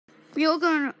We're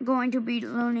going to be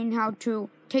learning how to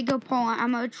take apart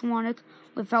an animatronic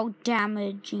without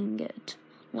damaging it.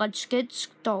 Let's get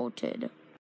started.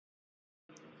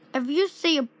 If you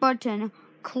see a button,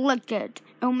 click it.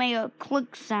 It'll make a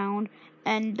click sound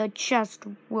and the chest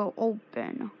will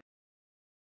open.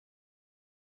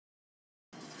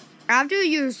 After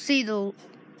you see the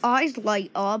eyes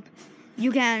light up,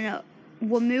 you can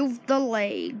remove the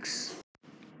legs.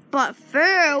 But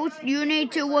first, you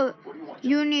need to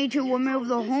remove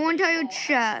the whole entire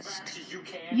chest.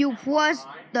 You press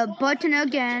the button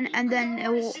again, and then it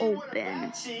will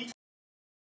open.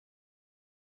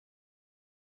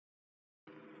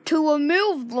 To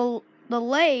remove the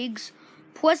legs,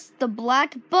 press the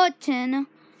black button,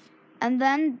 and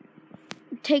then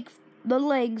take the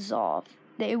legs off.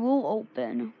 They will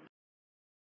open.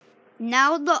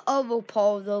 Now the other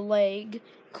part of the leg,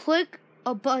 click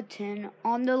a button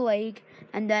on the leg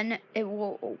and then it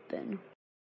will open.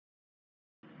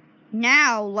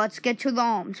 Now let's get to the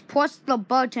arms. Press the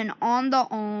button on the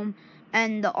arm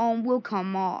and the arm will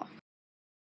come off.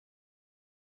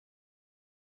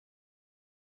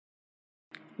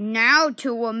 Now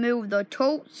to remove the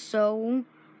torso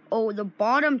or the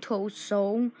bottom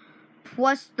torso,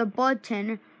 press the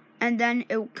button and then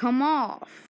it will come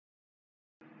off.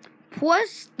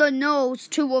 Press the nose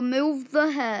to remove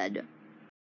the head.